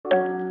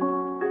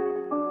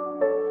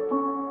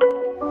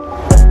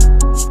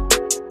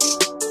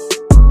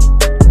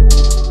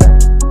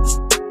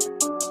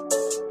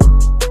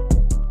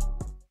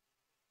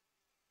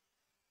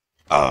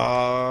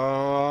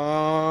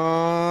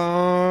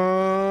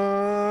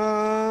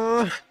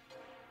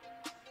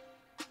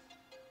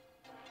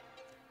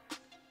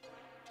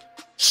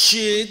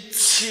Yeah,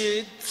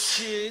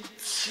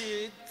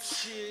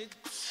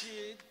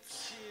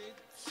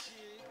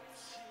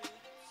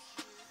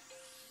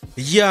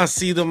 I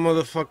see the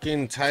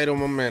motherfucking title,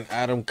 my man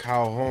Adam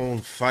Calhoun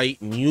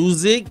fight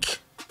music.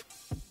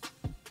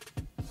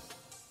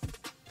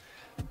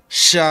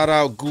 Shout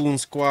out Goon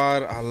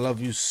Squad, I love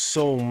you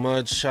so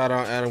much. Shout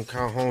out Adam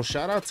Calhoun.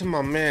 Shout out to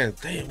my man.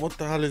 Damn, what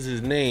the hell is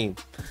his name?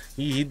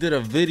 He did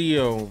a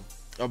video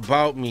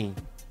about me.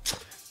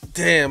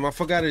 Damn, I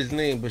forgot his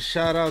name, but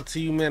shout out to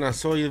you, man. I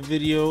saw your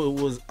video.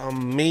 It was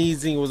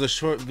amazing. It was a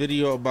short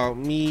video about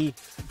me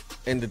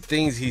and the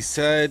things he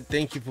said.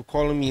 Thank you for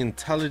calling me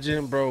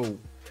intelligent, bro.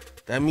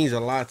 That means a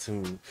lot to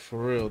me, for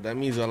real. That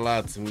means a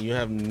lot to me. You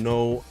have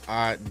no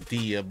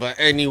idea. But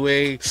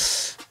anyway,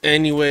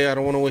 I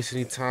don't want to waste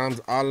any time.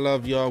 I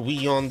love y'all.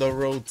 We on the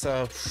road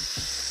to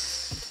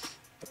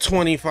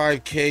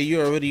 25K.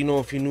 You already know,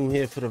 if you're new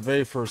here for the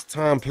very first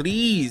time,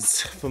 please,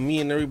 for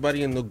me and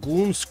everybody in the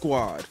Goon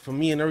Squad, for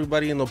me and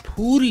everybody in the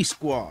Pooty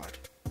Squad,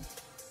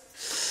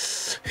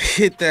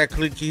 hit that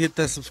clicky, hit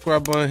that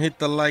subscribe button, hit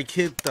the like,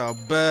 hit the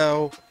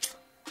bell,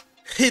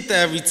 hit the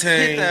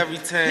everything,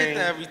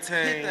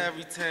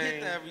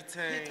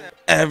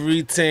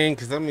 everything,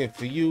 because I'm here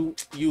for you,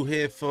 you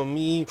here for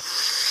me,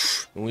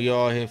 and we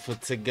all here for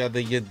together,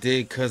 you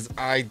dig, because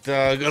I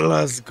dug.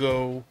 Let's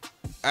go.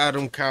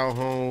 Adam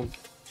Calhoun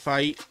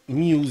fight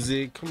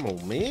music. Come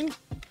on, man.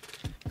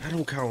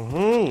 Adam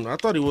Calhoun. I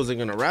thought he wasn't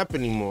gonna rap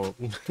anymore.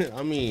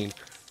 I mean,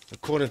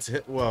 according to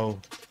him, well,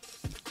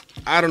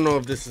 I don't know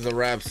if this is a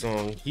rap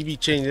song. He be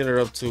changing it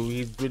up too.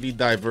 He's really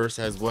diverse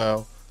as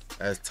well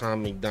as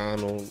Tom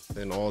McDonald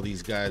and all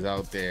these guys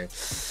out there.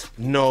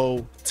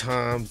 No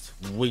time's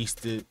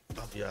wasted.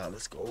 Love y'all.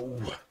 Let's go.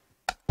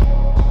 Do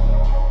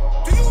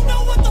you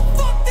know what the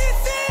fuck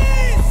this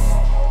is?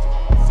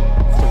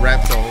 It's a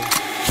rap song.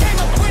 Came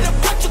up with a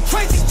bunch of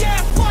crazy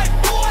ass white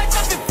boys.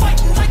 I've been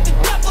fighting like the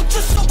devil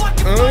just so I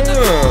can find the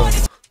Lord.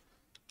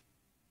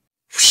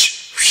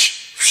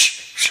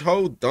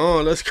 Hold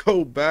on, let's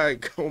go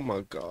back. Oh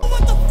my god. What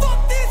the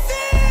fuck this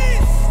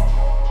is?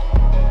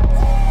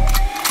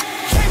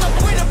 Came up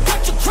with a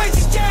bunch of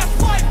crazy ass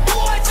white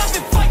boys. I've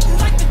been fighting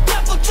like the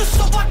devil just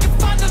so I can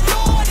find the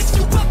Lord. If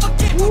you ever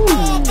get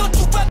involved, don't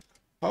you ever.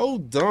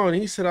 Hold on,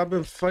 he said I've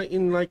been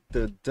fighting like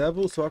the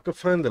devil so I could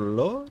find the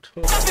Lord?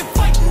 I've been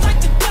fighting like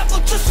the devil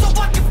just so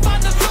I can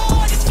find the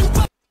Lord. If you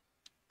ever.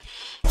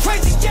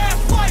 Crazy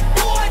ass white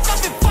boys.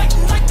 I've been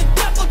fighting like the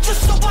devil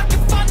just so I can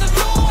find the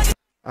Lord.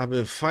 I've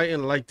been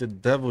fighting like the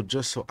devil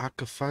just so I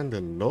could find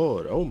the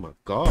Lord. Oh my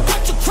god.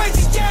 Bunch of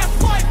crazy ass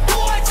white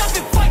boys. I've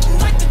been fighting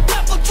like the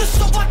devil just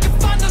so I can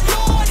find the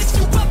Lord. If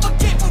you ever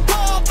get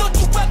involved, don't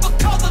you ever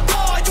call the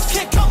Lord. You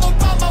can't come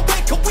around my way,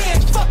 cause we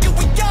ain't fucking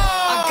with y'all.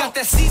 I got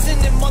that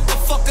seasoning,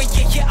 motherfucker,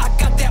 yeah, I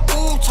got that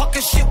ooh.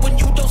 Talking shit when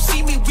you don't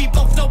see me, we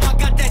both know I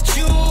got that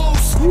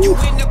juice. Ooh. You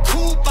in the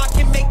coupe, I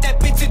can make that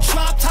bitch a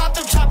drop top.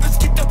 Them choppers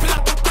get the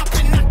block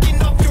and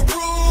knocking off your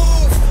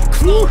roof.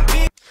 Clone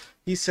bitch.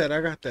 He said I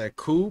got that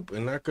coupe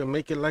and I could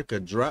make it like a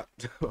drop.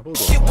 Hold on.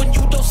 Shit, when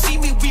you don't see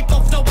me, we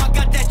both know I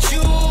got that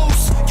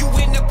juice. You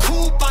in the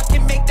coupe, I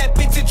can make that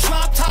bitch a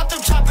drop top.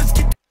 Them choppers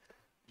get.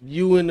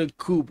 You in the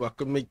coupe, I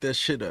could make that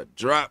shit a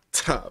drop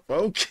top.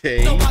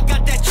 Okay. No, I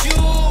got that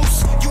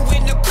juice. You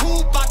in the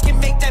coupe, I can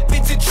make that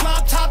bitch a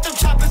drop top. Them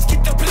choppers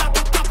get the block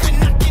and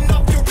knocking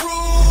off your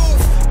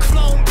roof.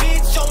 Clone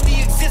bitch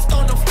only exist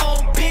on the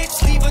phone,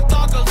 bitch. Leave a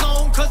dog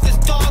alone, cause this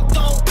dog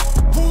don't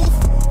woof,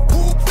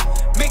 whoop.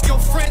 Make your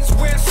friends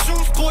wear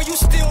suits, boy, you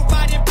still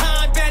riding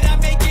pine. Bet I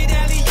make it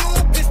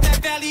alley-oop. It's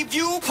that Valley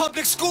View,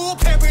 public school,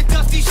 pair of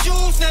dusty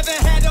shoes. Never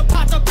had a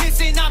pot of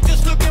pissing, I'm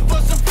just looking for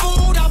some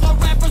food. I'm a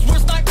rapper's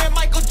worst nightmare,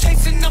 Michael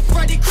Jason, I'm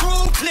Freddy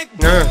Crew. Click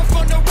boom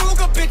from the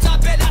Ruger, bitch, I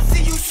bet I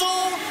see you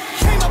soon.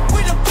 Came up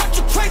with a bunch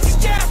of crazy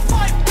ass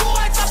white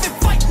boys. I've been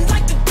fighting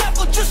like the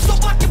devil just so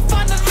I can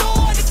find the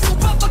Lord. If you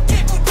ever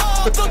get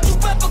involved, don't you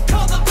ever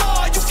call the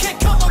Lord. You can't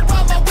come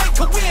around my way,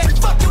 cause we ain't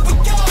fucking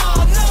with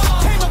y'all, no.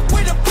 Came up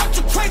with a bunch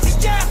of crazy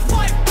ass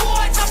white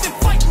boys. I've been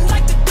fighting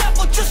like the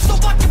devil just so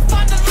I can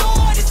find the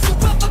Lord. If you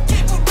ever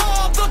get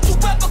involved, don't you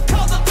ever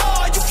call the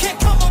Lord. You can't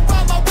come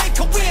around my way,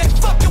 cause we ain't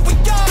fucking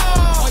with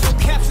y'all. All your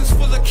captions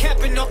full of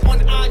capping up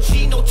on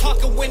IG. No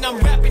talking when I'm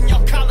rapping,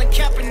 y'all Colin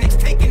Kaepernick's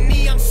taking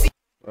me, I'm seeing.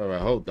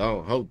 Alright, hold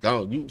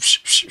on. You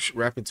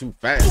rapping too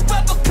fast. You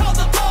ever call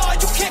the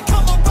Lord, you can't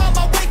come around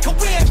my way, cause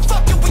we ain't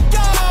fucking with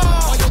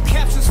y'all. All your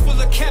captions full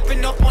of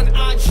capping up on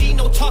IG.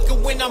 No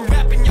talking when I'm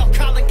rapping, y'all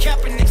Colin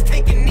Kaepernick's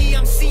taking me,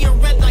 I'm seeing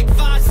red like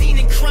Visine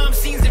and crime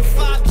scenes in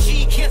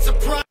 5G, can't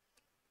surprise.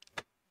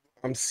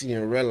 I'm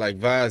seeing red like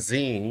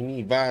Visine. You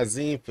need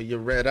Visine for your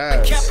red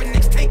eyes.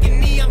 Kaepernick's taking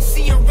me, I'm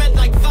seeing red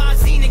like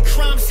Visine and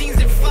crime scenes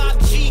in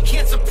 5G,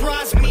 can't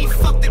surprise me.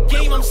 Fuck the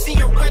game, I'm seeing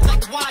red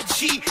like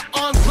YG,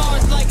 on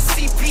guard like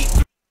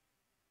CP.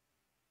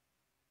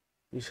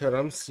 You said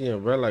I'm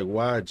seeing red like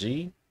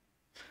YG?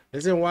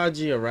 Isn't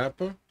YG a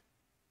rapper?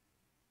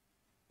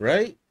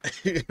 Right?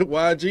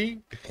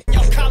 YG?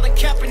 Yo, Colin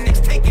Kaepernick's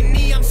taking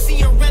me, I'm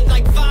seeing red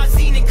like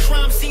Visine and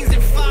crime scenes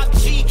in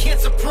 5G, can't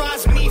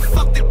surprise me.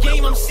 Fuck the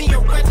game, I'm seeing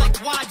red like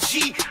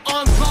YG.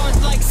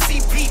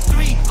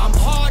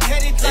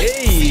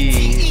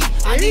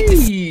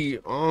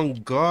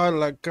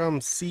 like I'm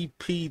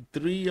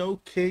CP3.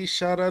 Okay,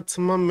 shout out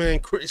to my man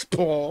Chris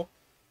Paul.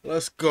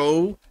 Let's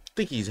go. I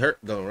think he's hurt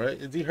though, right?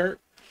 Is he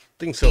hurt? I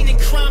think so.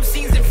 Crime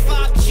scenes in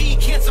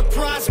 5G can't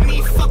surprise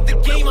me. Fuck the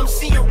game, I'm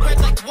seeing red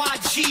like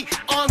YG.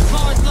 On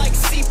guard like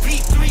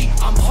CP3.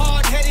 I'm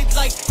hard-headed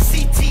like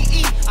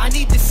CTE. I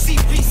need the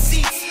CP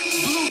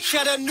seats. Blue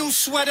cheddar, new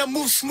sweater,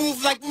 move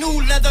smooth like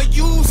new leather.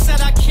 You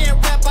said I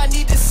can't rap, I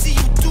need to see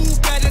you do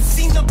better.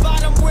 Seen the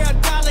bottom where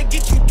 $1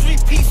 get you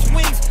 3-piece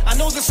wings. I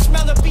know the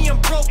smell of being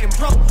broken,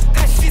 bro.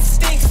 That shit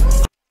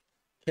stinks.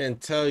 Can't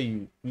tell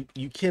you.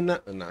 You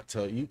cannot not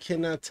tell you. You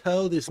cannot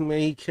tell this man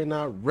he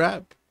cannot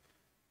rap.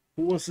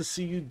 Who wants to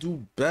see you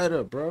do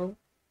better, bro?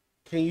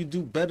 Can you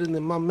do better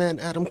than my man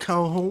Adam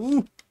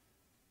Calhoun?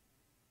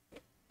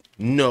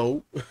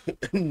 No.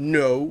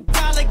 No.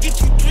 $1 get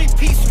you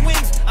 3-piece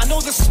wings. I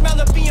know the smell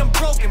of being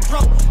broken,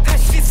 bro. That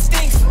shit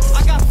stinks.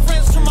 I got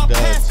friends from my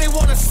past, they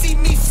wanna see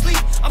me sleep.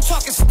 I'm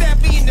talking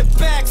stab me in the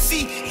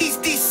backseat. He's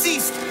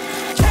deceased.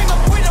 Came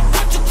up with a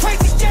bunch of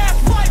crazy ass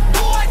white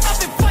boys. I've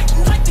been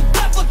fighting like the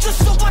devil just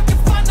so I can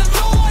find the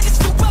Lord. If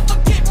you ever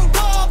get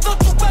involved,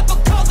 don't you ever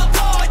call the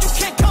law. You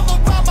can't come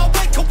around my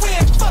way, cause we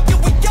ain't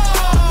fucking with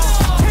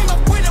y'all. Came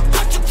up with a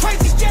bunch of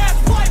crazy ass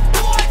white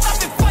boys. I've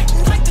been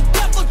fighting like the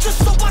devil just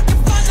so I can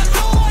find the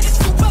Lord. If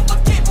you ever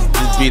get involved,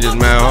 this beat is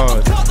mad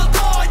hard. call the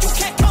law. You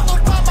can't come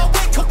around my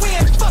way, cause we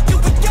ain't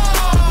fucking with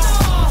y'all.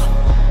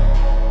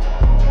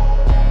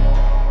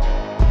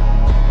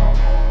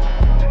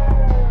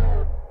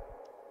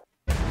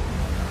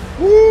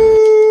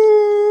 Woo!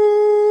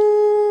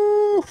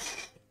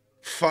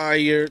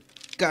 Fire.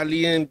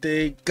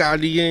 Caliente.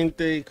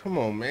 Caliente. Come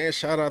on, man.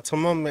 Shout out to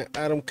my man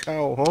Adam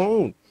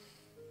Calhoun.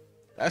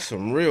 That's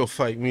some real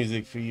fight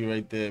music for you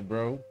right there,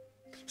 bro.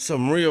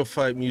 Some real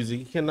fight music.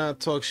 You cannot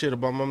talk shit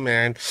about my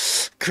man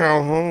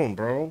Calhoun,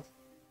 bro.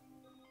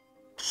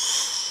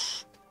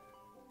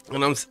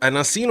 And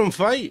I seen him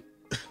fight.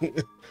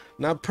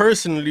 Not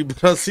personally,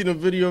 but I seen a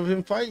video of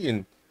him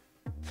fighting.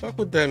 Fuck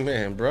with that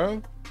man,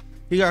 bro.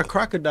 He got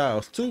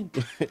crocodiles too.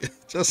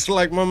 Just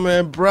like my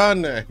man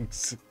Brown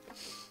Eggs.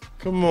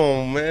 Come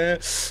on, man.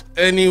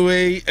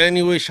 Anyway,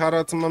 shout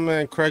out to my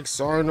man Craig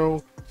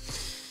Sarno.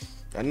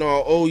 I know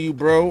I owe you,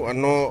 bro. I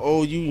know I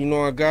owe you. You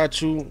know I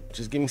got you.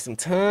 Just give me some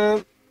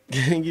time.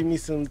 Give me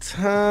some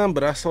time.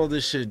 But I saw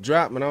this shit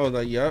drop and I was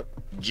like, yup.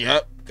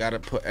 Gotta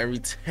put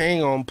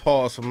everything on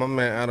pause for my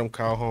man Adam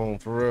Calhoun,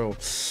 for real.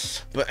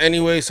 But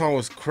anyway, song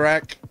was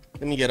crack.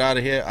 Let me get out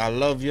of here. I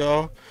love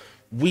y'all.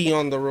 We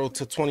on the road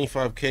to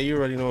 25K. You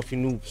already know. If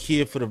you're new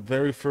here for the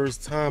very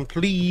first time,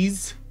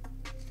 please,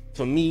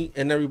 for me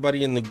and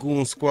everybody in the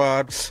Goon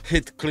Squad,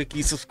 hit the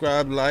clicky,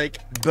 subscribe, like,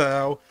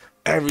 bell,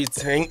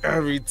 everything.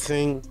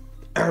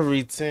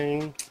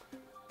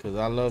 Cause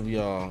I love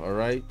y'all. All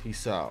right,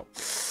 peace out.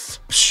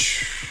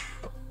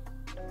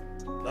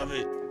 Love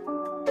it.